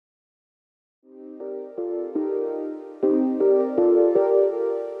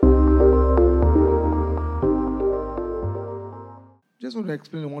just want to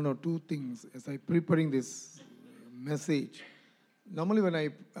explain one or two things as I preparing this message. Normally, when I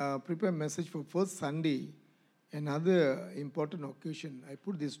prepare message for first Sunday, another important occasion, I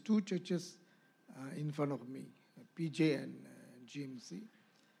put these two churches in front of me, PJ and GMC.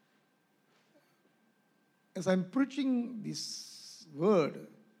 As I'm preaching this word,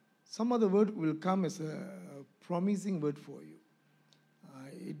 some other word will come as a promising word for you.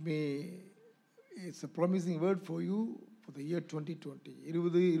 It's a promising word for you for the year 2020.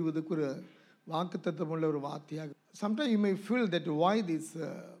 Sometimes you may feel that why this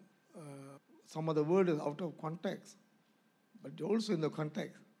some of the word is out of context, but also in the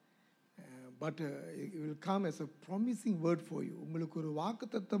context. But it will come as a promising word for you. உங்களுக்கு ஒரு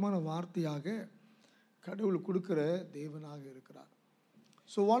வாக்குத்தத்தமான வார்த்தையாக கடவுள் கொடுக்கிற தேவனாக இருக்கிறார்.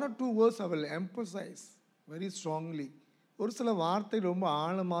 So one or two words I will emphasize very strongly. ஒரு சில வார்த்தை ரொம்ப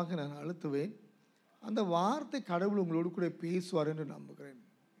ஆழமாக நான் அழுத்துவேன். அந்த வார்த்தை கடவுள் உங்களோடு கூட பேசுவார் என்று நம்புகிறேன்.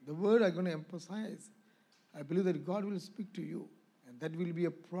 The word I'm going to emphasize, I believe that God will speak to you, and that will be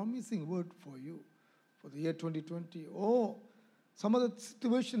a promising word for you for the year 2020. Oh, some of the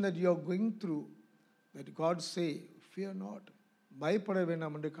situation that you are going through, that God say, fear not. பயப்பட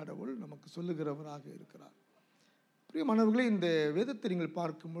வேண்டாம் என்று கடவுள் நமக்கு சொல்லுகிறவராக இருக்கிறார். பிரியமானவர்களே, இந்த வேதத்தை நீங்கள்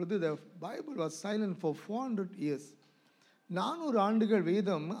பார்க்கும் பொழுது the Bible was silent for 400 years. 400 ஆண்டுகள்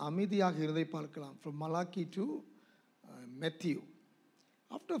வேதம் அமைதியாக இருந்ததை பார்க்கலாம். From Malachi to Matthew.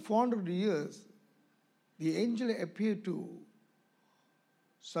 After 400 years, the angel appeared to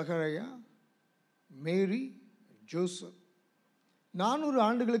Zachariah, Mary, Joseph. 400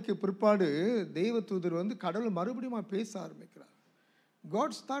 ஆண்டுகளுக்கு பிற்பாடு தேவதூதர் வந்து கடவுள் மறுபடியும் பேச ஆரம்பிக்கிறார். God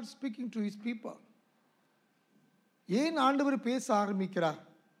starts speaking to his people. ஏன் ஆண்டவர் பேச ஆரம்பிக்கிறார்?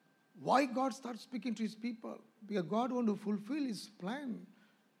 Why God starts speaking to his people? Because God want to fulfill his plan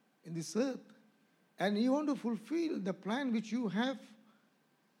in this earth, and he want to fulfill the plan which you have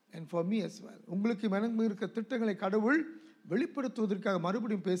and for me as well. உங்களுக்கு மனதில் இருக்க திட்டங்களை கடவுள் வெளிப்படுத்துவதற்காக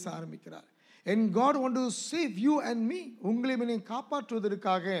மறுபடியும் பேச ஆரம்பிக்கிறார். And God want to save you and me. உங்களை என்னை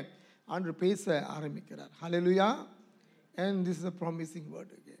காப்பாற்றுவதற்காக ஆண்டவர் பேச ஆரம்பிக்கிறார். Hallelujah. And this is a promising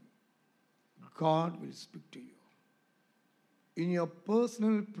word again. God will speak to you. In your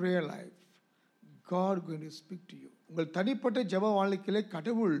personal prayer life, God is going to speak to you. உங்கள் தனிப்பட்ட ஜெப வாழ்க்கையிலே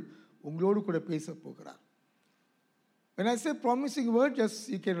கடவுள் உங்களோடு கூட பேச போகிறார். When I say promising word, just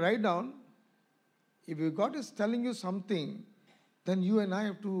you can write down. If God is telling you something, then you and I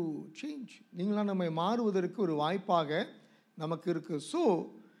have to change. நீங்களா நம்மை மாறுவதற்கு ஒரு வாய்ப்பாக நமக்கு இருக்கு. So,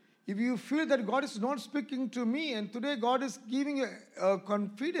 if you feel that God is not speaking to me, and today God is giving you a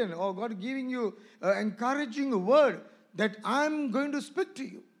confident, or God giving you encouraging word that I am going to speak to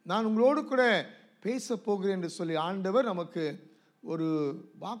you, நான் உங்களோடு கூட பேச போகிறேன் என்று சொல்லி ஆண்டவர் நமக்கு ஒரு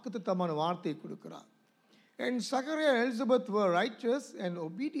வாக்குத்தத்தமான வார்த்தை கொடுக்கிறார். And Zachariah and Elizabeth were righteous and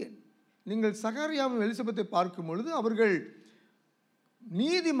obedient. நீங்கள் சகரியாவும் எலிசபெத்தை பார்க்கும் பொழுது அவர்கள்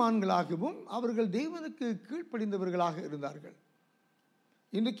நீதிமான்களாகவும் அவர்கள் தேவனுக்கு கீழ்ப்படிந்தவர்களாக இருந்தார்கள்.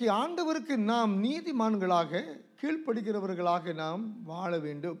 இன்றைக்கு ஆண்டவருக்கு நாம் நீதிமான்களாக கீழ்ப்படுகிறவர்களாக நாம் வாழ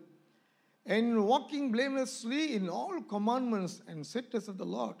வேண்டும். And walking blamelessly in all commandments and statutes of the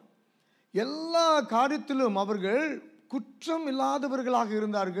Lord. எல்லா காரியத்திலும் அவர்கள் குற்றம் இல்லாதவர்களாக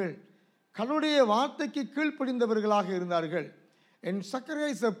இருந்தார்கள். கடவுளுடைய வார்த்தைக்கு கீழ்ப்படிந்தவர்களாக இருந்தார்கள். And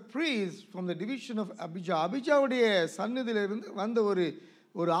Zachariah is a priest from the division of Abijah. அபிஜாவுடைய சன்னதியிலிருந்து வந்த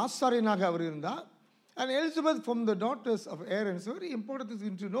ஒரு ஆசாரியனாக அவர் இருந்தார். And Elizabeth from the daughters of Aaron. It's very important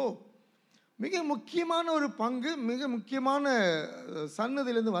thing to know. மிக முக்கியமான ஒரு பங்கு, மிக முக்கியமான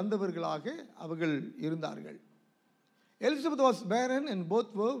சன்னதியிலிருந்து வந்தவர்களாக அவர்கள் இருந்தார்கள். Elizabeth was barren and both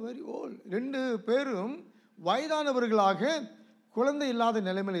were very old. ரெண்டு பேரும் வயதானவர்களாக குழந்தை இல்லாத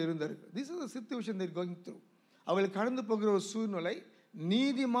நிலைமையில் இருந்தார்கள். This is the situation they are going through. அவர்கள் கடந்து போகிற ஒரு சூழ்நிலை.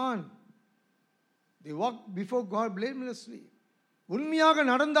 நீதிமான், they walked before God blamelessly. உண்மையாக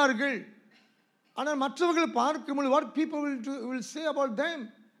நடந்தார்கள். ஆனால் மற்றவர்கள் பார்க்கும்போது what people will say about them?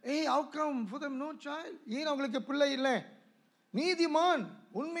 Hey, how come for them no child? ஏன் அவங்களுக்கு பிள்ளை இல்லை? நீதிமான்,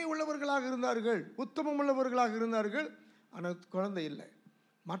 உண்மை உள்ளவர்களாக இருந்தார்கள், உத்தமம் உள்ளவர்களாக இருந்தார்கள், ஆனால் குழந்தை இல்லை.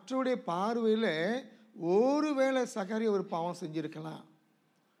 மற்றவருடைய பார்வையில் ஒருவேளை சகரியா ஒரு பாவம் செஞ்சிருக்கலாம்,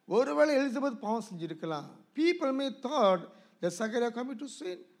 ஒருவேளை எலிசபெத் பாவம் செஞ்சிருக்கலாம். People may thought that Zachariah committed to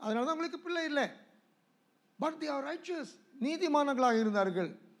sin. அதனால தான் அவங்களுக்கு பிள்ளை இல்லை. But they are righteous. நீதிமானங்களாக இருந்தார்கள்,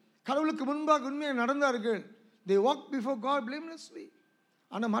 கடவுளுக்கு முன்பாக உண்மையாக நடந்தார்கள். They walked before God blamelessly.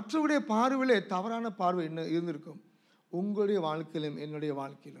 ஆனால் மற்றவருடைய பார்வையிலே தவறான பார்வை என்ன இருந்திருக்கும்? உங்களுடைய வாழ்க்கையிலும் என்னுடைய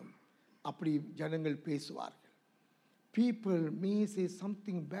வாழ்க்கையிலும் அப்படி ஜனங்கள் பேசுவார்கள். People may say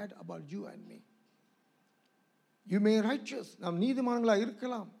something bad about you and me. You may be righteous. நாம் நீதிமான்களாக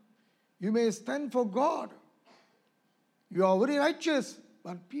இருக்கலாம். You may stand for God. You are very righteous,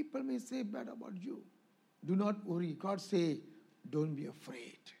 but people may say bad about you. Do not worry. God say, don't be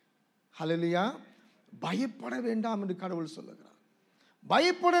afraid. Hallelujah. பயப்பட வேண்டாம் என்று கடவுள் சொல்லுகிறார்.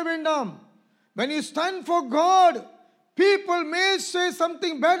 பயப்பட வேண்டாம். When you stand for God, people may say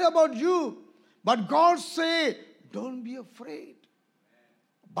something bad about you, but God say, don't be afraid.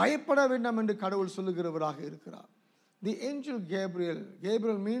 பயப்பட வேண்டாம் என்று கடவுள் சொல்லுகிறவராக இருக்கிறார். The angel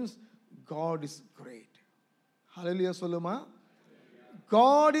Gabriel means God is great. Hallelujah சொல்லுமா?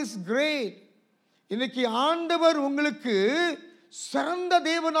 God is great. இன்னைக்கு ஆண்டவர் உங்களுக்கு சிறந்த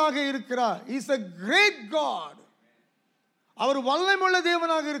தேவனாக இருக்கிறார். He is a great God. அவர் வல்லமையுள்ள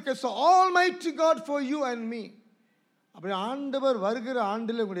தேவனாக இருக்கிறார். So almighty God for you and me. அப்படி ஆண்டவர் வருகிற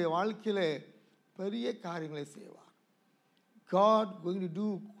ஆண்டில் உங்களுடைய வாழ்க்கையில பெரிய காரியங்களை செய்வார். God going to do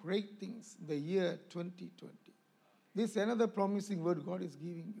great things in the year 2020. This is another promising word God is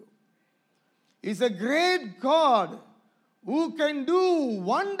giving you. He is a great God who can do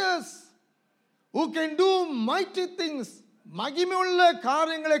wonders, who can do mighty things. மகிமையுள்ள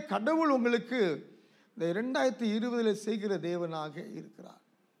காரியங்களை கடவுள் உங்களுக்கு இந்த 2020 செய்கிற தேவனாக இருக்கிறார்.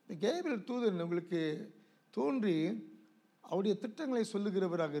 இந்த Gabriel தூதன் உங்களுக்கு தோன்றி அவருடைய திட்டங்களை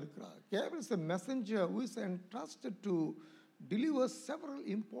சொல்லுகிறவராக இருக்கிறார். Gabriel is a messenger who is entrusted to deliver several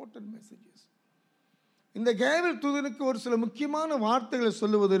important messages. இந்த கேபிரியல் தூதனுக்கு ஒரு சில முக்கியமான வார்த்தைகளை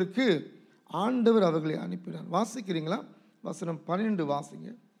சொல்லுவதற்கு ஆண்டவர் அவர்களை அனுப்பினார். வாசிக்கிறீங்களா? வசனம் 12 வாசிங்க.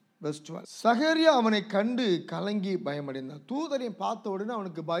 Verse 12. சகரியா அவனை கண்டு கலங்கி பயமடைந்தான். தூதரை பார்த்த உடனே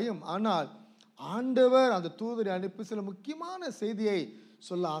அவனுக்கு பயம். ஆனால் ஆண்டவர் அந்த தூதரை அனுப்பி சில முக்கியமான செய்தியை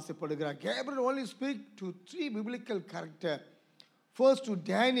சொல்ல ஆசைப்படுகிறார். Gabriel only speak to 3 biblical character. First to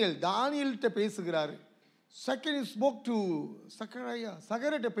Daniel, தானியேல்கிட்ட பேசுகிறார். Second he spoke to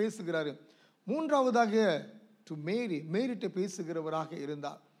சகரியாட்ட பேசுகிறார். மூன்றாவதாக to மேரிட்ட பேசுகிறவராக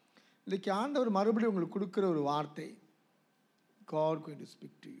இருந்தார். இன்னைக்கு ஆண்டவர் மறுபடியும் உங்களுக்கு கொடுக்கிற ஒரு வார்த்தை, God going to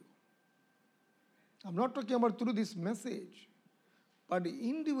speak to you. I'm not talking about through this message, but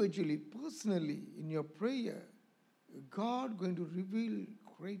individually, personally, in your prayer, God going to reveal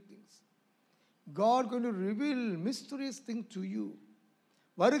great things. God going to reveal mysterious things to you.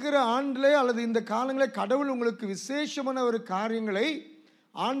 வருகிற ஆண்டிலே அல்லது இந்த காலங்களே கடவுள் உங்களுக்கு விசேஷமான ஒரு காரியங்களை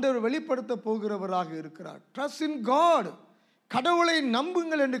ஆண்டவர் வெளிப்படுத்த போகிறவராக இருக்கிறார். Trust in God. கடவுளை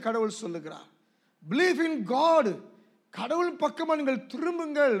நம்புங்கள் என்று கடவுள் சொல்லுகிறார். Believe in God. கடவுள் பக்கமாக நீங்கள்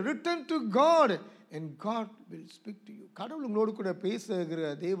திரும்புங்கள். Return to God and God will speak to you. கடவுள் உங்களோடு கூட பேசுகிற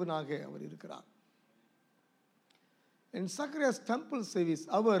தேவனாக அவர் இருக்கிறார். In Zacharias temple service,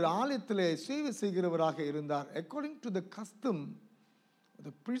 அவர் ஆலயத்திலே சேவை செய்கிறவராக இருந்தார். According to the custom of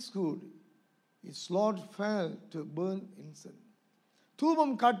the priesthood, his Lord fell to burn incense.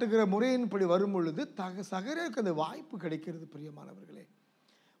 தூபம் காட்டுகிற முறையின்படி வரும் பொழுது சகரியாவுக்கு அந்த வாய்ப்பு கிடைக்கிறது. பிரியமானவர்களே,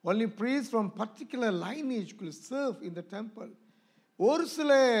 only priests from particular lineage could serve in the temple. ஒரு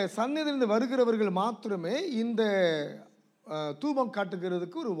சில சந்நிதியிலிருந்து வருகிறவர்கள் மாத்திரமே இந்த தூபம்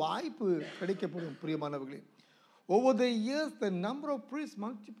காட்டுகிறதுக்கு ஒரு வாய்ப்பு கிடைக்கப்படும். பிரியமானவர்களே, over the years the number of priests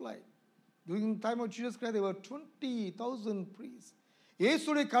multiplied. During the time of Jesus Christ there were 20,000 priests.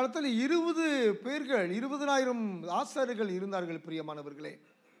 இயேசுடைய காலத்தில் 20,000 ஆசாரியர்கள் இருந்தார்கள். பிரியமானவர்களே,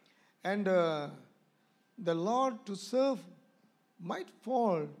 and the Lord to serve might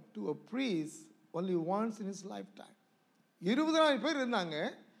fall to a priest only once in his lifetime. 20,000 பேர் இருந்தாங்க.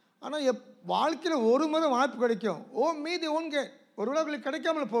 ஆனால் வாழ்க்கையில் ஒரு முறை வாய்ப்பு கிடைக்கும். மீதி ஒன்கே ஒருவேளை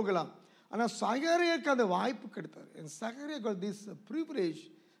கிடைக்காமல் போகலாம். ஆனால் சகரியாவுக்கு அந்த வாய்ப்பு கிடைத்தார். சகரியா got this privilege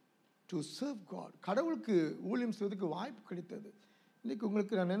to serve God. கடவுளுக்கு ஊழியம் செய்வதற்கு வாய்ப்பு கிடைத்தது. இன்னைக்கு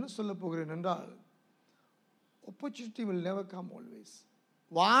உங்களுக்கு நான் என்ன சொல்ல போகிறேன் என்றால், opportunity will never come always.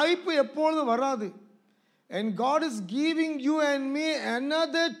 வாய்ப்பு எப்பொழுதும் வராது. And God is giving you and me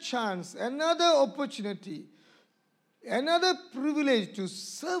another chance, another opportunity, another privilege to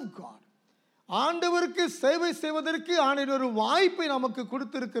serve God. ஆண்டவருக்கு சேவை செய்வதற்கு ஆண்டவர் ஒரு வாய்ப்பை நமக்கு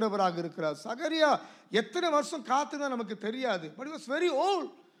கொடுத்திருக்கிறவராக இருக்கிறார். சகரியா எத்தனை வருஷம் காத்துதான் நமக்கு தெரியாது. But he was very old.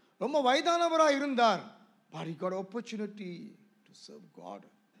 ரொம்ப வயதானவராக இருந்தார். But he got opportunity to serve God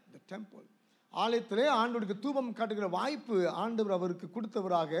in the temple. ஆலயத்திலே ஆண்டவருக்கு தூபம் காட்டுகிற வாய்ப்பு ஆண்டவர் அவருக்கு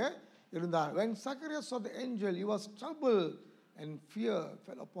கொடுத்தவராக இருந்தார். When Zacharias saw the angel, he was troubled and fear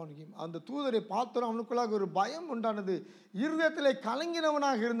fell upon him. அந்த தூதரை பார்த்தோம் அவனுக்குள்ளாக ஒரு பயம் உண்டானது. இருதயத்திலே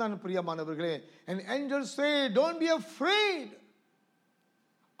கலங்கினவனாக இருந்தான். பிரியமானவர்களே, an angel say, don't be afraid.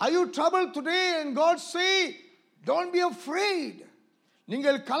 Are you troubled today? And God say, don't be afraid.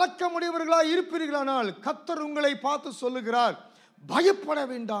 நீங்கள் கலக்கமுடையவர்களாக இருப்பீர்களானால் கர்த்தர் உங்களை பார்த்து சொல்லுகிறார், பயப்பட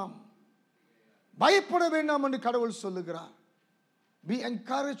வேண்டாம், பயப்பட வேண்டாம் என்று கடவுள் சொல்லுகிறார். Be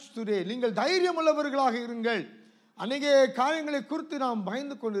encouraged today. நீங்கள் தைரியம் உள்ளவர்களாக இருங்கள். அநேக காரியங்களை குறித்து நாம்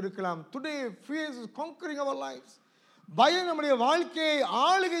பயந்து கொண்டு இருக்கலாம். Today fear is conquering our lives. பயம் நம்முடைய வாழ்க்கையை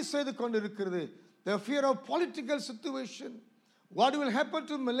ஆளுகை செய்து கொண்டிருக்கிறது. The fear of political situation. What will happen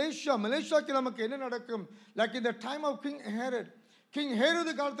to Malaysia? மலேசியாக்கு நமக்கு என்ன நடக்கும்? Like in the time of King Herod. King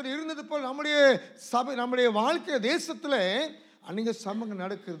Herod காலத்தில் இருந்தது போல் நம்முடைய சபை, நம்முடைய வாழ்க்கை தேசத்தில் அநேக சம்பவங்கள்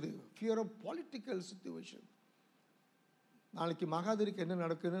நடக்கிறது. Fear of political situation. நாளைக்கு மகாதிரிக்கு என்ன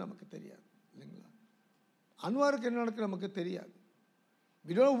நடக்குதுன்னு நமக்கு தெரியாது இல்லைங்களா? அன்வாருக்கு என்ன நடக்குது நமக்கு தெரியாது.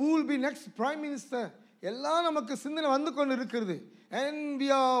 We don't know who will be next prime minister. எல்லாம் நமக்கு சிந்தனை வந்து கொண்டு இருக்கிறது. And we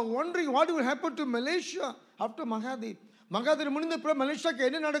are wondering what will happen to Malaysia after Mahathir. Mahathir முடிந்த பிறகு மலேசியாவுக்கு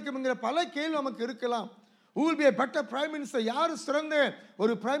என்ன நடக்கும்ங்கிற பல கேள்வி நமக்கு இருக்கலாம். Who will be a better prime minister? யார் சிறந்த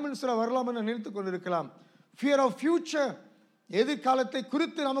ஒரு பிரைம் மினிஸ்டரா வரலாம் என்று நினைத்து கொண்டிருக்கலாம். Fear of future. எதிர்காலத்தை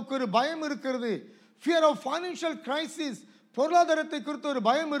குறித்து நமக்கு ஒரு பயம் இருக்கிறது. Fear of financial crisis. பொருளாதாரத்தை குறித்து ஒரு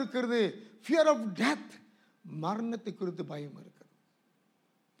பயம் இருக்கிறது. Fear of death. மரணத்தை குறித்து பயம் இருக்கிறது.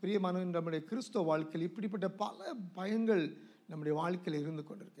 பிரியமானவர்களே, நம்முடைய கிறிஸ்தவ வாழ்க்கையில் இப்படிப்பட்ட பல பயங்கள் நம்முடைய வாழ்க்கையில் இருந்து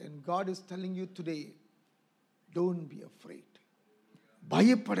கொண்டிருக்கு. And God is telling you today, don't be afraid.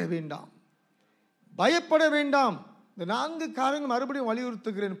 பயப்பட வேண்டாம், பயப்பட வேண்டாம். இந்த 4 காரியங்கள் மறுபடியும்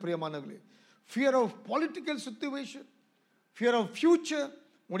வலியுறுத்துகிறேன் பிரியமானவர்களே. Fear of political situation, fear of future.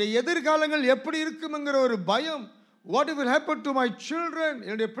 உடைய எதிர்காலங்கள் எப்படி இருக்கும்ங்கிற ஒரு பயம். What will happen to my children?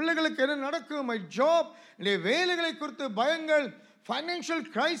 என்னுடைய பிள்ளைகளுக்கு என்ன நடக்கும்? My job, என்னுடைய வேலைகளை குறித்து பயங்கள். Financial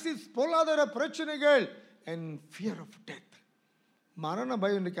crisis, பொருளாதார பிரச்சனைகள். And fear of death. மரண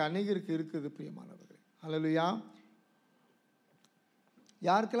பயம் இன்றைக்கு அநேகருக்கு இருக்குது பிரியமானவர்களே. ஹல்லேலூயா.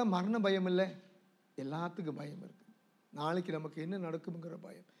 யாருக்கெல்லாம் மரண பயம் இல்லை? எல்லாத்துக்கும் பயம் இருக்கு. நாளைக்கு நமக்கு என்ன நடக்கும்ங்கிற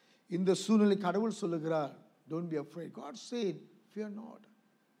பயம். இந்த சூழ்நிலை கடவுள் சொல்லுகிறார், don't be afraid. God said, fear not.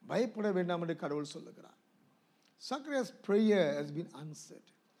 பயப்பட வேண்டாம் என்று கடவுள் சொல்லுகிறார். Zacharias' prayer has been answered.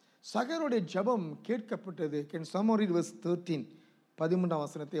 சகருடைய ஜெபம் கேட்கப்பட்டது. Can someone read verse 13? 13ஆம்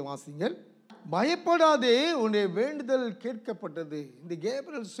வசனத்தை வாசிங்கள். பயப்படாதே, உன்னுடைய வேண்டுதல் கேட்கப்பட்டது. இந்த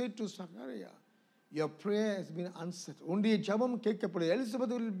Gabriel said to Zachariah, your prayer has been answered. உன்னுடைய ஜெபம் கேட்கப்பட்டது.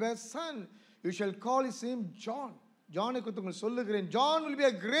 Elizabeth will bear son. You shall call his name John. John க்கு சொல்லுகிறேன், John will be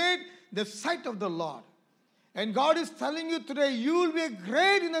a great in the sight of the Lord. And God is telling you today, you will be a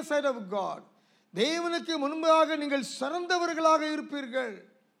great in the sight of God. தேவனுக்கு முன்பாக நீங்கள் சிறந்தவர்களாக இருப்பீர்கள்.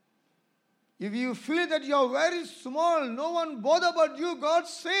 If you feel that you are very small, no one bother about you, God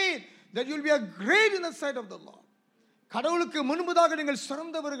said that you will be a great in the sight of the Lord. கடவுளுக்கு முன்பதாக நீங்கள்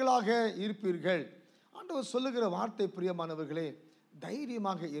சிறந்தவர்களாக இருப்பீர்கள். ஆண்டவர் சொல்லுகிற வார்த்தை பிரியமானவர்களே,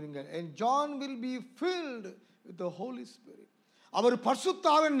 தைரியமாக இருங்கள். And John will be filled with the Holy Spirit. அவர் பரிசுத்த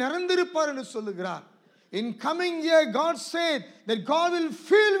ஆவியால் நிறைந்திருப்பார் என்று சொல்லுகிறார். In coming year, God said that God will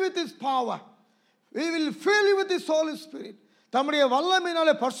fill with His power. We will fill you with His Holy Spirit. தம்முடைய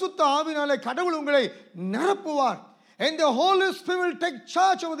வல்லமையினாலே பரிசுத்த ஆவியினாலே கடவுள் உங்களை நிரப்புவார். And the Holy Spirit will take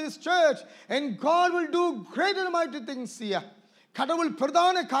charge of this church. And God will do great and mighty things here. கடவுள்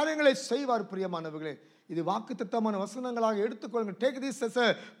பிரதான காரியங்களை செய்வார் பிரியமானவர்களே. இது வாக்குத்தத்தமான வசனங்களாக எடுத்துக்கொள்ளுங்கள். Take this as a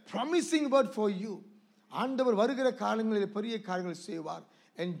promising word for you. ஆண்டவர் வருகிற காலங்களில் பெரிய காரியங்களை செய்வார்.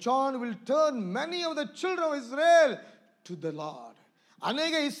 And John will turn many of the children of Israel to the Lord.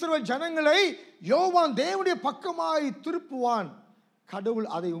 அநேக இஸ்ரவேல் ஜனங்களை யோவான் தேவனுடைய பக்கமாய் திருப்புவான். கடவுள்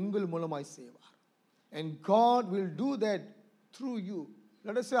அதை உங்கள் மூலமாய் செய்வார். And God will do that through you.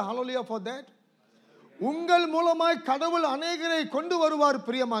 Let us say hallelujah for that. உங்கள் மூலமாய் கடவுள் அநேகரை கொண்டு வருவார்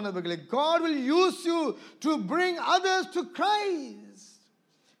பிரியமானவர்களே. God will use you to bring others to Christ.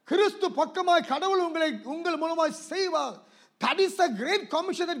 கிறிஸ்து பக்கமாய் கடவுள் உங்கள் மூலமாய் செய்வார். That is the great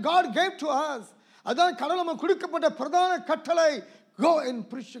commission that God gave to us. அதான் கடவுள் நமக்கு கொடுக்கப்பட்ட பிரதான கட்டளை. Go and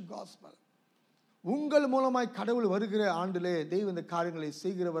preach the gospel. உங்கள் மூலமாய் கடவுள் வருகிற ஆண்டிலே தெய்வம் இந்த காரியங்களை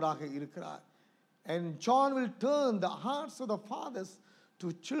செய்கிறவராக இருக்கிறார். And John will turn the hearts of the fathers to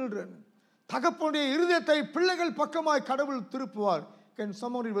children. தகப்பனுடைய இருதயத்தை பிள்ளைகள் பக்கமாய் கடவுள் திருப்புவார். Can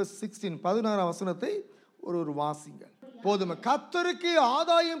someone read verse 16? 16ஆம் வசனத்தை ஒரு வாசிங்கள். போதும். கர்த்தருக்கு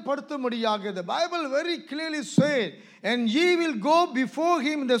ஆதாயம் படுத்தும்படியாக the Bible very clearly said, and ye will go before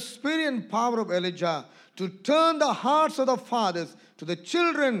him in the spirit and power of Elijah, to turn the hearts of the fathers to the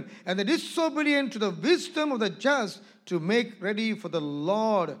children and the disobedient to the wisdom of the just, to make ready for the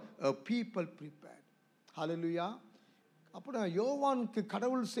Lord a people prepared. Hallelujah. அப்போ யோவானுக்கு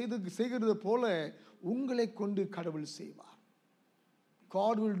கடவுள் செய்கிறது போல உங்களை கொண்டு கடவுள் செய்வார்.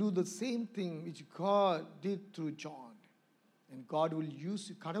 God will do the same thing which God did through John. And God will use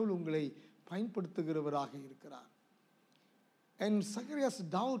you. கடவுள் உங்களை பயன்படுத்துகிறவராக இருக்கிறார். And Zacharias'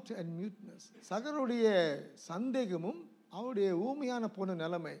 doubt and muteness. சகருடைய சந்தேகமும் அவருடைய ஊமையான போன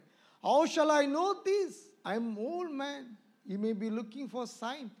நிலைமை. How shall I know this? I am old man. You may be looking for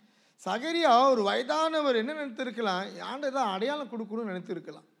sign. சகரியா ஒரு வயதானவர் என்ன நினைத்திருக்கலாம்? ஆண்டவர் அடையாளம் கொடுக்கணும்னு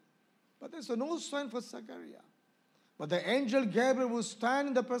நினைத்திருக்கலாம். But there's no sign for Zachariah. But the angel Gabriel will stand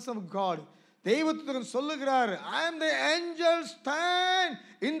in the presence of God. தேவதூதன் சொல்லுகிறார், I am the angel stand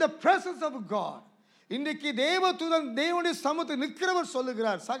in the presence of God. இன்றைக்கு தேவதூதன் தேவனுடைய சமூகத்தில் நிற்கிறவர்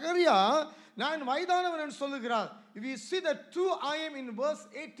சொல்லுகிறார். சகரியா நான் வயதானவன் என்று சொல்லுகிறார். If you see the true I am in verse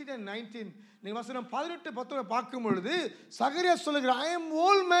 18 and 19, நீங்க வசனம் 18 19 பார்க்கும் பொழுது சகரியா சொல்லுகிறார், I am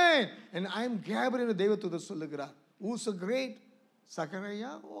old man and I am Gabriel என்று தேவதூதன் சொல்லுகிறார். Who is a great?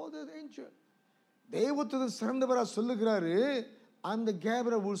 Zechariah or the angel? தேவதூதன் சிறந்தவரா சொல்லுகிறாரு, and the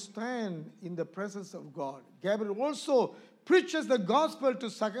Gabriel will stand in the presence of God. Gabriel also preaches the gospel to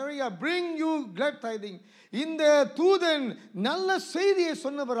Zechariah, bring you glad tidings. இந்த தூதன் நல்ல செய்தியை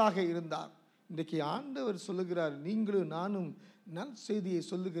சொன்னவராக இருந்தார். இன்றைக்கு ஆண்டவர் சொல்லுகிறார், நீங்களும் நானும் நல் செய்தியை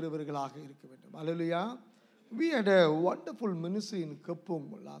சொல்லுகிறவர்களாக இருக்க வேண்டும். Hallelujah. We had a wonderful ministry in Kapung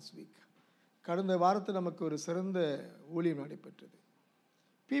last week. கடந்த வாரத்தில் நமக்கு ஒரு சிறந்த ஊழியம் நடைபெற்றது.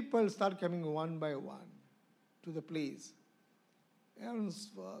 People start coming one by one to the place. And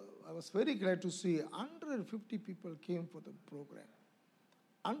I was very glad to see 150 people came for the program.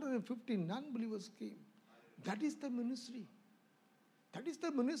 150 non-believers came. That is the ministry. That is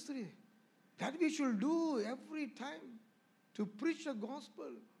the ministry that we should do every time to preach the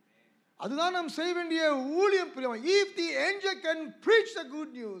gospel. அதுதான் நாம் செய்ய வேண்டிய ஊழியம். If the angel can preach the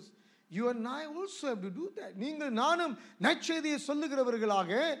good news, you and I also have to do that. நீங்கள் நானும் நற்செய்தியை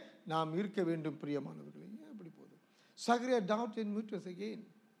சொல்லுகிறவர்களாக நாம் இருக்க வேண்டும் பிரியமானவர்களே. Zechariah doubt and mutus again.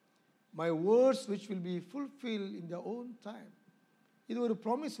 My words which will be fulfilled in their own time. இது ஒரு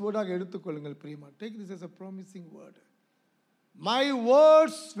promise word-ஆக எடுத்துக்கொள்ளுங்கள் பிரியமா. Take this as a promising word. My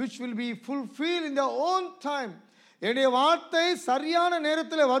words which will be fulfilled in their own time. என்னுடைய வார்த்தை சரியான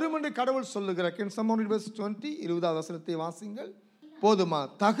நேரத்தில் வரும் என்று கடவுள் சொல்லுகிறார். Can someone read verse 20? 20வது வசனத்தை வாசிங்கள். போதுமா?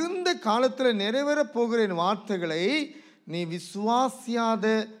 தகுந்த காலத்தில் நிறைவேறப் போகிற என் வார்த்தைகளை நீ விசுவாசியாத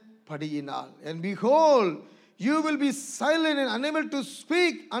படியினால். And behold, you will be silent and unable to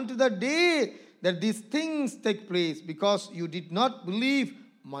speak until the day that these things take place, because you did not believe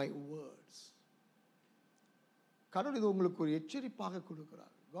my words. கடவுள் இது உங்களுக்கு ஒரு எச்சரிப்பாக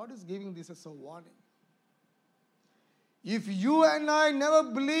கொடுக்கிறார். God is giving this as a warning. If you and I never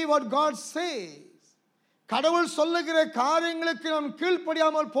believe what God says, கடவுள் சொல்லுகிற காரியங்களுக்கு நாம்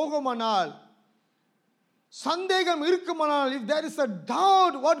கீழ்ப்படியாமல் போகுமானால், சந்தேகம் இருக்குமானால், if there is a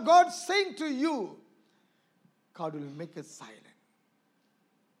doubt what God is saying to you, God will make us silent.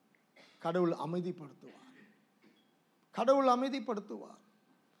 கடவுள் அமைதிப்படுத்துவார். கடவுள் அமைதிப்படுத்துவார்.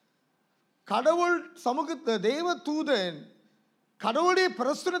 கடவுள் சமூகத்தை தேவதூதன், கடவுளுடைய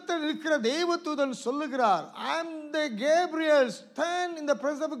பிரசன்னத்தில் இருக்கிற தேவதூதன் சொல்லுகிறார், I am the Gabriel stand in the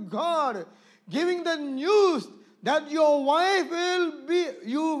presence of God, giving the news that your wife will be,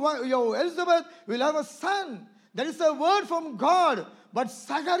 your Elizabeth will have a son. That is a word from God. But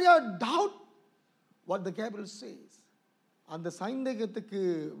Zechariah doubt what the Gabriel says. அந்த சந்தேகத்துக்கு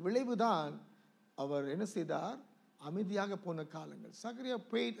விளைவுதான் அவர் என்ன செய்தார்? அமைதியாக போன காலங்கள். Zechariah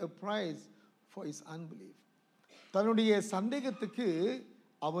paid a price for his unbelief. தன்னுடைய சந்தேகத்துக்கு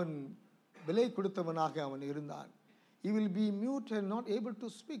அவன் விலை கொடுத்தவனாக அவன் இருந்தான். He will be mute and not able to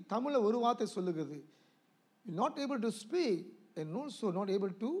speak. தமிழ்ல ஒரு வார்த்தை சொல்லுகிறது, not able to speak and also not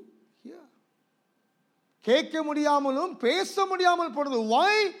able to hear. கேட்க முடியாமலும் பேச முடியாமல் போனது.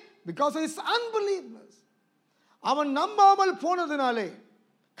 Why? Because of his unbeliefness. அவன் நம்பாமல் போனதினாலே,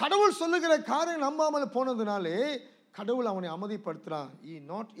 கடவுள் சொல்லுகிற காரியம் நம்பாமல் போனதினாலே கடவுள் அவனை அமைதிப்படுத்துறான். He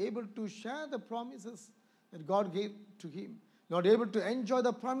not able to share the promises that God gave to him, not able to enjoy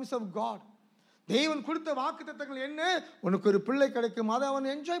the promise of God. தேவன் கொடுத்த வாக்குத்தத்தங்கள் என்ன? உனக்கு ஒரு பிள்ளை கிடைக்கும், அதை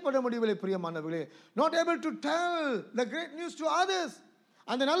அவன் என்ஜாய் பண்ண முடியவில்லை பிரியமானவர்களே. Not able to tell the great news to others.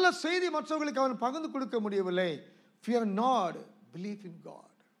 அந்த நல்ல செய்தி மற்றவர்களுக்கு அவன் பகிர்ந்து கொடுக்க முடியவில்லை. Fear not, believe in God.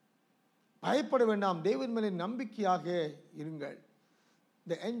 பயப்பட வேண்டாம், தேவன் மேலே நம்பிக்கையாக இருங்கள்.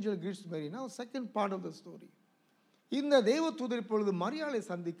 The angel greets Mary. Now second part of the story. இந்த தேவதூதர் இப்பொழுது மரியாளை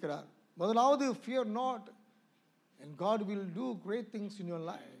சந்திக்கிறார். முதலாவது fear not and God will do great things in your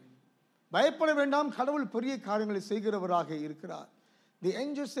life. பயப்பட வேண்டாம், கடவுள் பெரிய காரியங்களை செய்கிறவராக இருக்கிறார். The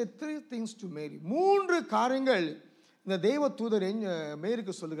angel said three things to Mary. மூன்று காரியங்கள் இந்த தேவதூதர்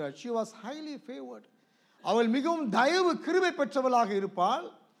மேரிக்கு சொல்லுகிறார். She was highly favored. அவள் மிகவும் தயவு கிருபை பெற்றவளாக இருப்பாள்.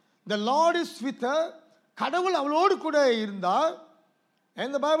 The Lord is with her. கடவுள் அவளோடு கூட இருந்தார். And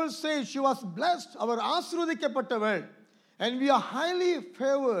the Bible says she was blessed. Our ஆசீர்வதிக்கப்பட்டவள். And we are highly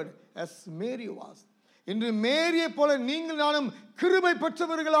favored as Mary was. இன்று மேரியை போல நீங்கள் நானும் கிருபை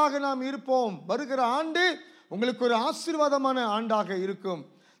பெற்றவர்களாக நாம் இருப்போம். வருகிற ஆண்டு உங்களுக்கு ஒரு ஆசீர்வாதமான ஆண்டாக இருக்கும்.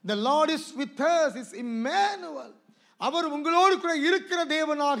 The Lord is with us, is Emmanuel. அவர் உங்களோடு கூட இருக்கிற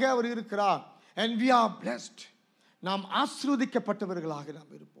தேவனாக அவர் இருக்கிறார். And we are blessed. நாம் ஆசீர்வதிக்கப்பட்டவர்களாக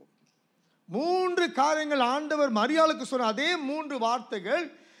நாம் இருப்போம். 3 காரியங்கள் ஆண்டவர் மரியாளுக்கு சொன்ன அதே 3 வார்த்தைகள்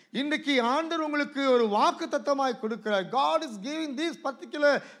இன்றைக்கு ஆண்டவர் உங்களுக்கு ஒரு வாக்குத்தத்தமாய் கொடுக்கிறார். God is giving these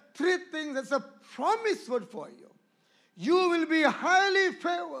particular 3 things as a promise word for you. You will be highly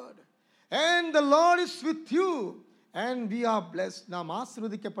favored and the Lord is with you and we are blessed. நாம்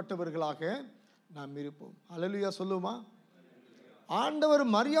ஆசீர்வதிக்கப்பட்டவர்களாக நாம் இருப்போம். ஹல்லேலூயா சொல்லுமா? ஆண்டவர்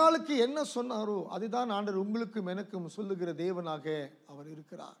மரியாளுக்கு என்ன சொன்னாரோ அதுதான் ஆண்டவர் உங்களுக்கும் எனக்கும் சொல்லுகிற தேவனாக அவர்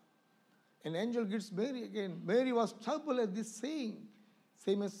இருக்கிறார். An angel gives Mary again. Mary was troubled at this saying,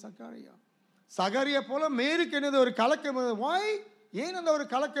 same as Zachariah. சகரியா போல மேரிக்கு என்னது ஒரு கலக்கம். Why? ஏன் அந்த ஒரு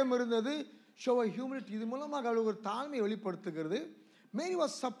கலக்கம் இருந்தது? Show a humility. இது மூலமாக அவள் ஒரு தாழ்மையை வெளிப்படுத்துகிறது. Mary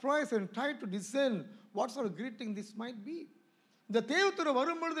was surprised and tried to discern what sort of greeting this might be. இந்த தேவதூதர்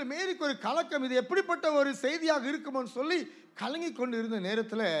வரும்பொழுது மேரிக்கு ஒரு கலக்கம், இது எப்படிப்பட்ட ஒரு செய்தியாக இருக்கும்னு சொல்லி கலங்கி கொண்டு இருந்த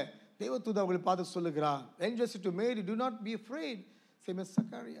நேரத்தில் தேவதூதர் அவங்களை பார்த்து சொல்லுகிறார், Angel said to Mary, do not be afraid, same as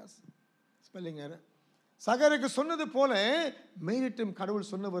Zachariah. Spelling error. சகருக்கு சொன்னது போல மேரிட்டும்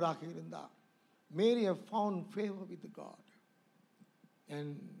கடவுள் சொன்னவராக இருந்தார். Mary have found favor with God and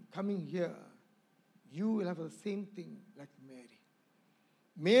coming here you will have the same thing like Mary.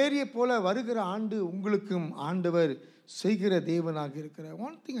 மேரியை போல வருகிற ஆண்டு உங்களுக்கும் ஆண்டவர் செய்கிற தேவனாக இருக்கிறார்.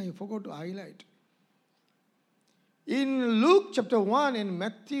 One thing I forgot to highlight. In Luke chapter 1 and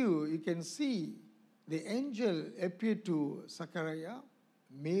Matthew you can see the angel appeared to Zachariah,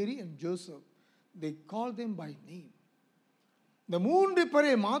 Mary and Joseph. They called them by name. இந்த 3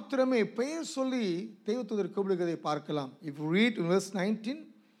 பேரை மாத்திரமே பெயர் சொல்லி தேவதூதர் கூப்பிடுகிறதை பார்க்கலாம். If you read in verse 19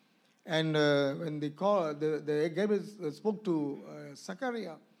 and when they called the Gabriel spoke to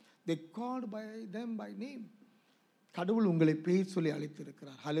Zachariah, they called by them by name. கடவுள் உங்களை பெயர் சொல்லி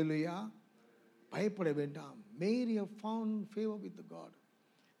அழைத்திருக்கிறார். ஹல்லேலூயா. பயப்பட வேண்டாம். Mary have found favor with God.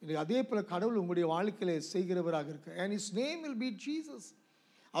 அதே போல கடவுள் உங்களுடைய வாழ்க்கையிலே செய்கிறவராக இருக்கிறார். And his name will be Jesus.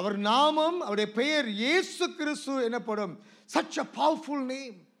 அவர் நாமம், அவருடைய பெயர் இயேசு கிறிஸ்து எனப்படும். Such a powerful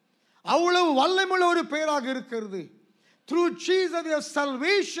name. அவ்வளவு வல்லமையுள்ள ஒரு பெயராக இருக்கிறது. Through Jesus we have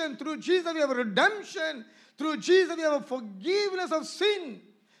salvation, through Jesus we have redemption, through Jesus we have forgiveness of sin,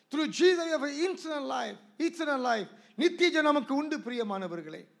 through Jesus we have eternal life. Eternal life. நித்திய ஜீவன் நமக்கு உண்டு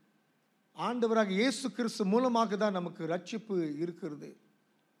பிரியமானவர்களே. ஆண்டவராக இயேசு கிறிஸ்து மூலமாக தான் நமக்கு ரட்சிப்பு இருக்கிறது.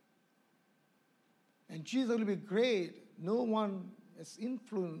 And Jesus will be great. No one has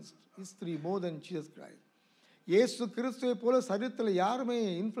influenced history more than Jesus Christ. இயேசு கிறிஸ்துவை போல சரித்திரத்தில் யாருமே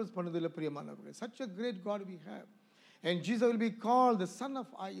இன்ஃப்ளூயன்ஸ் பண்ணதில்லை பிரியமானவர்களே. Such a great God we have. And Jesus will be called the Son of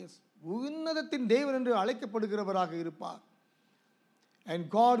Highest. உன்னதத்தின் தேவன் என்று அழைக்கப்படுகிறவராக இருப்பார். And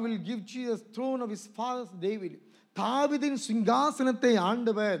God will give Jesus throne of his father David. தாவீதின் சிங்காசனத்தை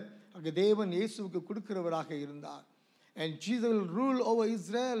ஆண்டவர் தேவன் இயேசுவுக்கு கொடுக்கிறவராக இருந்தார். And Jesus will rule over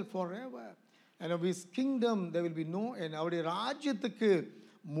Israel forever. And of his kingdom there will be no end. அவருடைய ராஜ்யத்துக்கு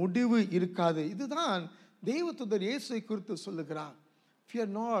முடிவு இருக்காது. இதுதான் தேவதூதர் இயேசுவை குறித்து சொல்லுகிறார். Fear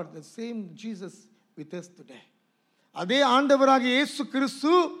not, the same Jesus with us today. அதே ஆண்டவராக இயேசு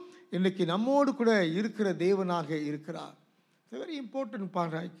கிறிஸ்து இன்னைக்கு நம்மோடு கூட இருக்கிற தேவனாக இருக்கிறார். It's a very important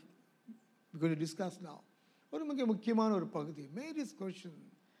part we're going to discuss now. ஒரு மிக முக்கியமான ஒரு பகுதி. Mary's question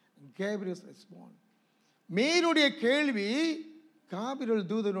and Gabriel's response. மேரியுடைய கேள்வி, காபிரியல்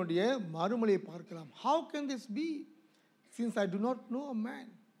தூதனுடைய மறுமொழியை பார்க்கலாம். How can this be since I do not know a man?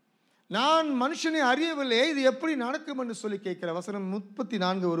 நான் மனுஷனை அறியவில்லை, இது எப்படி நடக்கும் என்று சொல்லி கேட்கிற வசனம்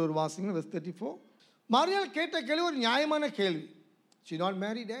 34 ஒரு வாசிங்க verse 34. மரியாள் கேட்ட கேள்வி ஒரு நியாயமான கேள்வி. She not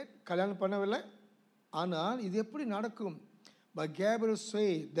married yet, கல்யாணம் பண்ணவில்லை, ஆனால் இது எப்படி நடக்கும்? But Gabriel say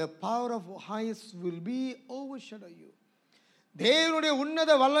the power of highest will be overshadow you. தேவனுடைய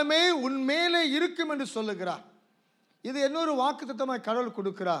உன்னத வல்லமை உன் மேலே இருக்கும் என்று சொல்லுகிறார். இது இன்னொரு வாக்குத்தத்தமாய் கடவுள்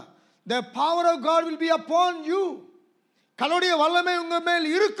கொடுக்கிறார். The power of God will be upon you. கடவுளுடைய வல்லமை உங்க மேல்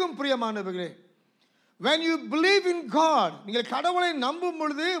இருக்கும் பிரியமானவர்களே. When you believe in God, நீங்கள் கடவுளை நம்பும்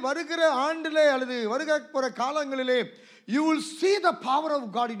பொழுது வருகிற ஆண்டிலே அல்லது வருகிற போற காலங்களிலே you will see the power of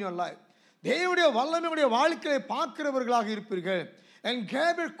God in your life. தேவனுடைய வல்லமையுடைய வாழ்க்கையை பார்க்கிறவர்களாக இருப்பீர்கள். And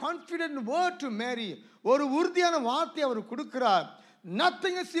Gabriel confident word to Mary. ஒரு உறுதியான வார்த்தை அவர் கொடுக்கிறார்.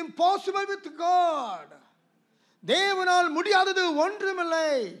 Nothing is impossible with God. தேவனால் முடியாதது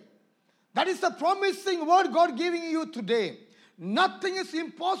ஒன்றுமில்லை. That is the promising word God giving you today. Nothing is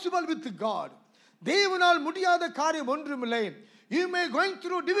impossible with God. தேவனால் முடியாத காரியம் ஒன்றுமில்லை. You may going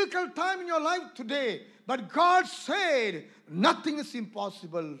through difficult time in your life today, but God said nothing is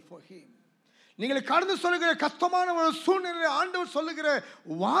impossible for him. நீங்கள் கடந்து சொல்லுகிற கஷ்டமான ஒரு சூழ்நிலை ஆண்டவர் சொல்லுகிற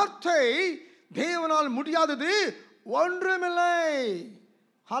வார்த்தை, தேவனால் முடியாதது ஒன்றுமில்லை.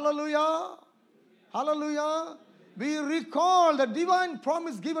 Hallelujah. Hallelujah. We recall the divine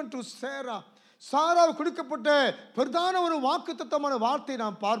promise given to Sarah. சாராவுக்கு கொடுக்கப்பட்ட பிரதான ஒரு வாக்குத்தத்தமான வார்த்தை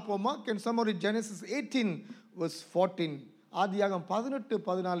நாம் பார்ப்போமா? Can somebody Genesis 18 verse 14, ஆதியாகமம்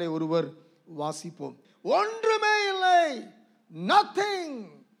 18:14 ஒருவர் வாசிப்போம். ஒன்றுமே இல்லை, nothing,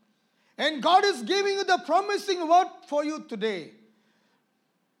 and God is giving you the promising word for you today.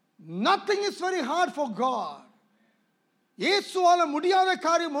 Nothing is very hard for God. இயேசுவால முடியாத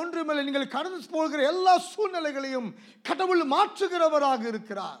காரியம் ஒன்றுமில்லை. நீங்கள் கடந்து போகிற எல்லா சூழ்நிலைகளையும் கடவுள் மாற்றுகிறவராக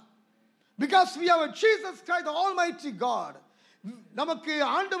இருக்கிறார். Because we have a Jesus Christ, the Almighty God. நமக்கு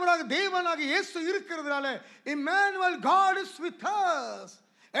ஆண்டவராக தேவனாக இயேசு இருக்கிறதுனால Emmanuel, God is with us,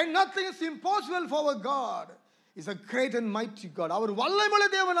 and nothing is impossible for our God. He's a great and mighty God. அவர் வல்லமையுள்ள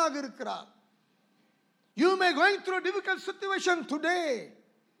தேவனாக இருக்கிறார். You may going through a difficult situation today.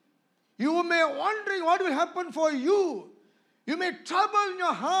 You may wondering what will happen for you. You may trouble in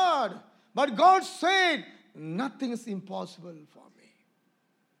your heart, but God said nothing is impossible for me.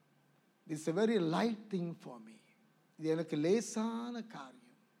 This is a very light thing for me. இது எனக்கு லேசான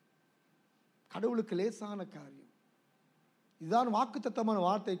காரியம், கடவுளுக்கு லேசான காரியம். இதுதான் வாக்குத்தத்தமான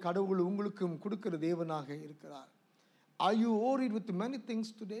வார்த்தை கடவுள் உங்களுக்கும் கொடுக்கிற தேவனாக இருக்கிறார். Are you worried with many things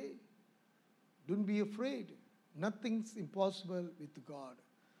today? Don't be afraid. Nothing's impossible with God.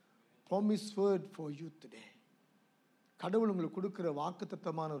 Promise word for you today. கடவுள் உங்களுக்கு கொடுக்கிற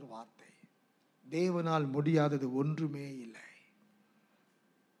வாக்குத்தத்தமான ஒரு வார்த்தை. தேவனால் முடியாதது ஒன்றுமே இல்லை.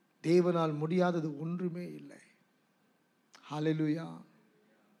 தேவனால் முடியாதது ஒன்றுமே இல்லை. ஹalleluya,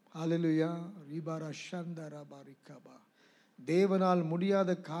 ஹalleluya. ரிபாரா ஷந்தரா பாரிகபா. தேவனால் முடியாத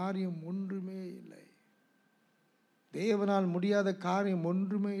காரியம் ஒன்றுமே இல்லை. தேவனால் முடியாத காரியம்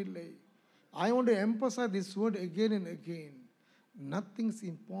ஒன்றுமே இல்லை. I want to emphasize this word again and again. Nothing is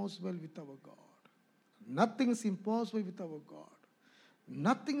impossible with our God. Nothing is impossible with our God.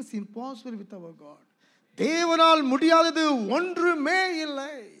 Nothing is impossible with our God. தேவனால் முடியாதது ஒன்றுமே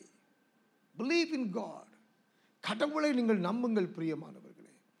இல்லை. Believe in God. கடவுளை நீங்கள் நம்புங்கள்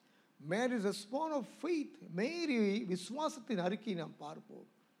பிரியமானவர்களே. Mary is a spawn of faith. மேரி விசுவாசத்தின் அறிக்கை நாம் பார்ப்போம்.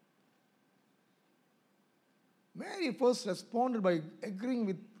 Mary first responded by agreeing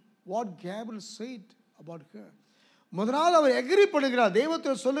with what Gabriel said about her. முதலாவது அவர் எக்ரி பண்ணுகிறார்.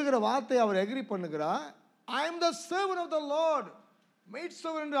 தெய்வத்தில் சொல்லுகிற வார்த்தை அவர் எக்ரி பண்ணுகிறார். I am the servant of the Lord. Maid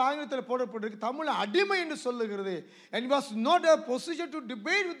servant என்று ஆங்கிலத்தில் போடப்பட்டிருக்கு. தமிழ் அடிமை என்று சொல்லுகிறது. And he was not a position to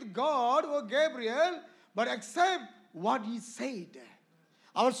debate with God or Gabriel, but accept what he said.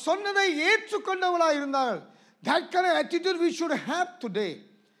 அவர் சொன்னதை ஏற்றுக்கொண்டவளாக இருந்தார். That kind of attitude we should have today.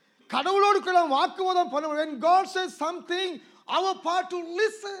 கடவுளோடு நாம் வாக்குவாதம் பண்ண. When God says something, our part to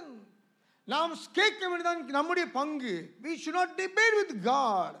listen. நாம் கேட்க வேண்டியதான் நம்முடைய பங்கு. We should not debate with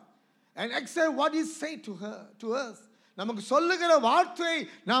God and accept what he say to us. நமக்கு சொல்லுகிற வார்த்தையை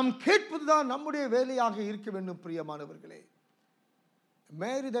நாம் கேட்பதுதான் நம்முடைய வேலையாக இருக்க வேண்டும் பிரியமானவர்களே.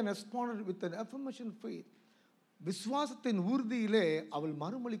 Mary then responded with an affirmation faith. விசுவாசத்தின் உறுதியிலே அவள்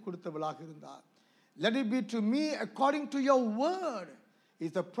மறுமொழி கொடுத்தவளாக இருந்தார். Let it be to me according to your word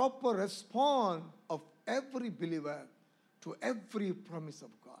is the proper response of every believer to every promise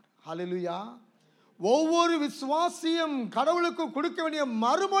of God. Hallelujah. ஒவ்வொரு விசுவாசியும் கடவுளுக்கு கொடுக்க வேண்டிய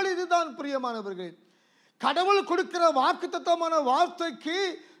மறுமொழி இதுதான் பிரியமானவர்களே. கடவுள் கொடுக்கிற வாக்குத்தத்தமான வார்த்தைக்கு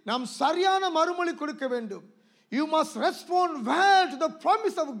நாம் சரியான மறுமொழி கொடுக்க வேண்டும். You must respond well to the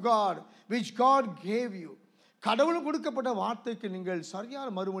promise of God which God gave you. கடவுள் கொடுக்கப்பட்ட வார்த்தைக்கு நீங்கள் சரியான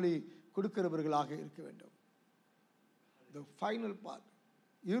மறுமொழி கொடுக்கிறவர்களாக இருக்க வேண்டும். The final part,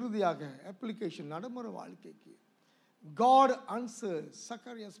 இறுதியாக அப்ளிகேஷன் நடைமுறை வாழ்க்கைக்கு. God answered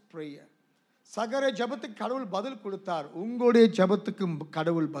Zacharias' prayer. சகரிய ஜெபத்துக்கு கடவுள் பதில் கொடுத்தார். உங்களுடைய ஜெபத்துக்கும்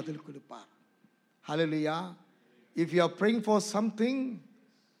கடவுள் பதில் கொடுப்பார். Hallelujah. If you are praying for something,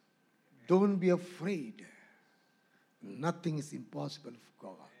 don't be afraid. Nothing is impossible for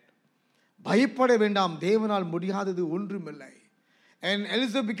God. பயப்பட வேண்டாம், தேவனால் முடியாதது ஒன்றுமில்லை. And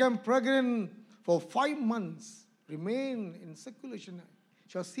Elizabeth became pregnant for 5 months, remained in circulation.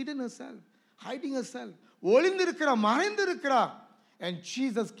 She was hidden herself, hiding herself. ஒளிந்திருக்கிறா, மறைந்திருக்கிறா. And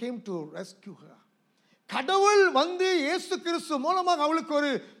Jesus came to rescue her. கடவுள் வந்து இயேசு கிறிஸ்து மூலமாக அவளுக்கு ஒரு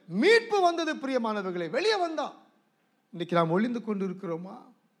மீட்பு வந்தது பிரியமானவர்களே. வெளியே வந்தா. இன்னைக்கு நாம் ஒளிந்து கொண்டு இருக்கிறோமா?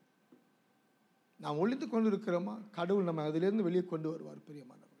 நாம் ஒளிந்து கொண்டு இருக்கிறோமா? கடவுள் நம்ம அதிலிருந்து வெளியே கொண்டு வருவார்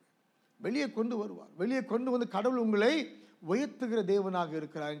பிரியமானவர்களே. வெளியே கொண்டு வருவார். வெளியே கொண்டு வந்து கடவுள் உங்களை உயர்த்துகிற தேவனாக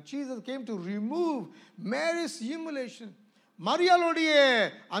இருக்கிறார். Jesus came to remove Mary's humiliation. மரியாளுடைய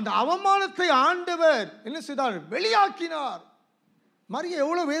அந்த அவமானத்தை ஆண்டவர் என்ன செய்தார்? வெளியாக்கினார். மரியா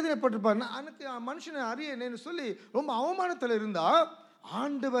எவ்வளோ வேதனைப்பட்டிருப்பார். எனக்கு மனுஷனை அறியேன்னு சொல்லி ரொம்ப அவமானத்தில் இருந்தா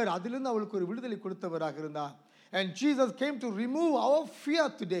ஆண்டவர் அதிலிருந்து அவளுக்கு ஒரு விடுதலை கொடுத்தவராக இருந்தார். And Jesus came to remove our fear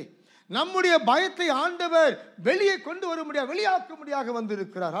today. நம்முடைய பயத்தை ஆண்டவர் வெளியே கொண்டு வர முடியாது, வெளியாக்க முடியாக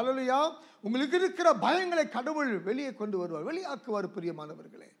வந்திருக்கிறார். ஹல்லேலூயா. உங்களுக்கு இருக்கிற பயங்களை கடவுள் வெளியே கொண்டு வருவார், வெளியாக்குவார்.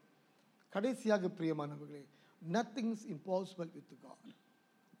 பிரியமானவர்களே, கடைசியாக பிரியமானவர்களே, nothing is impossible with God.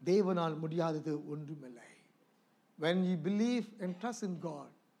 தேவனால் முடியாதது ஒன்றுமில்லை. When we believe and trust in God,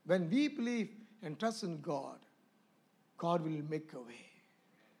 when we believe and trust in God, God will make a way.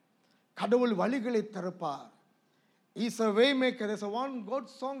 கடவுள் வழிகளை திறப்பார். He is a way maker. There's a one God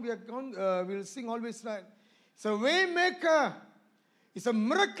song we'll sing always, right? He's a way maker. He's a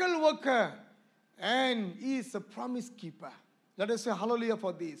miracle worker, and he is a promise keeper. Let us say hallelujah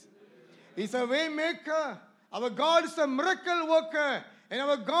for this. He's a way maker. Our God is a miracle worker, and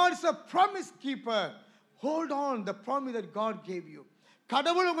our God is a promise keeper. Hold on the promise that God gave you.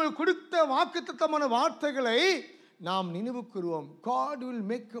 கடவுள் உங்களுக்கு கொடுத்த வாக்குத்தத்தமான வார்த்தைகளை நாம் நினைவு கூறுவோம். God will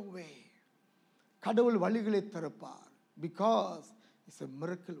make a way. கடவுள் வழிகளை திறப்பார். Because he's a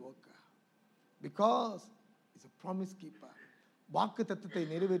miracle worker, because he's a promise keeper. வாக்குத்தத்தத்தை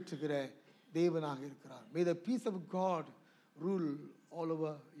நிறைவேற்றுகிற தேவனாக இருக்கிறார். May the peace of God rule all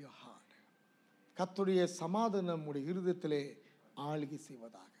over your heart. கர்த்தருடைய சமாதானம் உடைய இருதயத்திலே ஆளுகை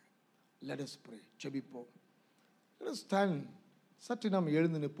செய்வதாக. Let us pray. ஜெபிப்போம். Let us stand. சற்று நாம்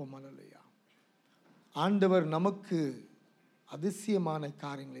எழுந்து நிற்போம். அல்லேலூயா. ஆண்டவர் நமக்கு அதிசயமான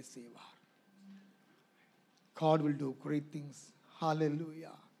காரியங்களை செய்வார். God will do great things.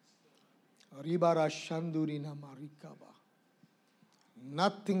 Hallelujah. Ribara Shandurina Marikaba.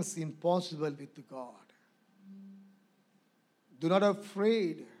 Nothing's impossible with God. Do not be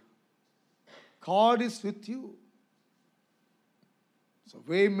afraid. God is with you. So,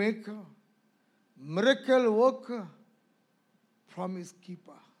 way maker, miracle worker, promise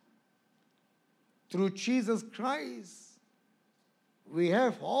keeper. Through Jesus Christ, we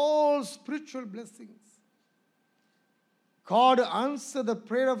have all spiritual blessings. God answered the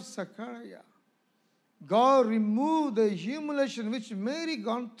prayer of Zechariah. God removed the humiliation which Mary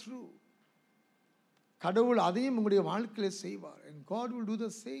gone through. கடவுள் அதையும் உங்களுடைய வாழ்க்கையிலே செய்வார். And God will do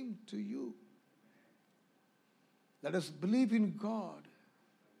the same to you. Let us believe in God.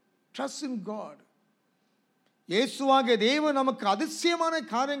 Trust in God. இயேசுவாகிய தேவன் நமக்கு அதிசயமான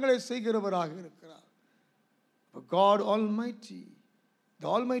காரியங்களை செய்கிறவராக இருக்கிறார். But God Almighty, the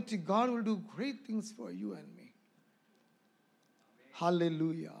Almighty God will do great things for you and me.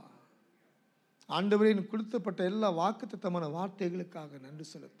 Hallelujah. ஆண்டவரே, கொடுக்கப்பட்ட எல்லா வாக்குத்தத்தமான வார்த்தைகளுக்காக நன்றி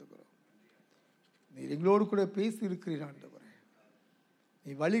செலுத்துகிறோம். நீர் எங்களோடு கூட பேசி இருக்கிறீர் ஆண்டவரே.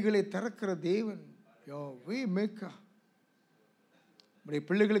 நீ வழிகளை திறக்கிற தேவன். Your way maker. உம்முடைய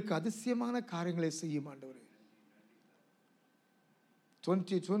பிள்ளைகளுக்கு அதிசயமான காரியங்களை செய்யும் ஆண்டவரே.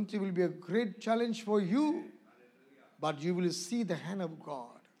 2020 will be a great challenge for you, but you will see the hand of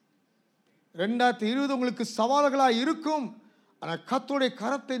God. 2020 உங்களுக்கு சவால்களாக இருக்கும், ஆனால் கர்த்தருடைய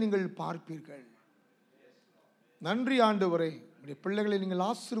கரத்தை நீங்கள் பார்ப்பீர்கள். நன்றி ஆண்டவரே. உம்முடைய பிள்ளைகளை நீங்கள்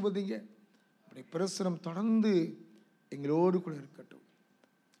ஆசீர்வதிங்க. உம்முடைய பிரசன்னம் தொடர்ந்து எங்களோடு கூட இருக்கட்டும்.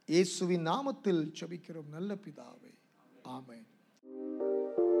 இயேசுவின் நாமத்தில் ஜெபிக்கிறோம் நல்ல பிதாவே. ஆமென்.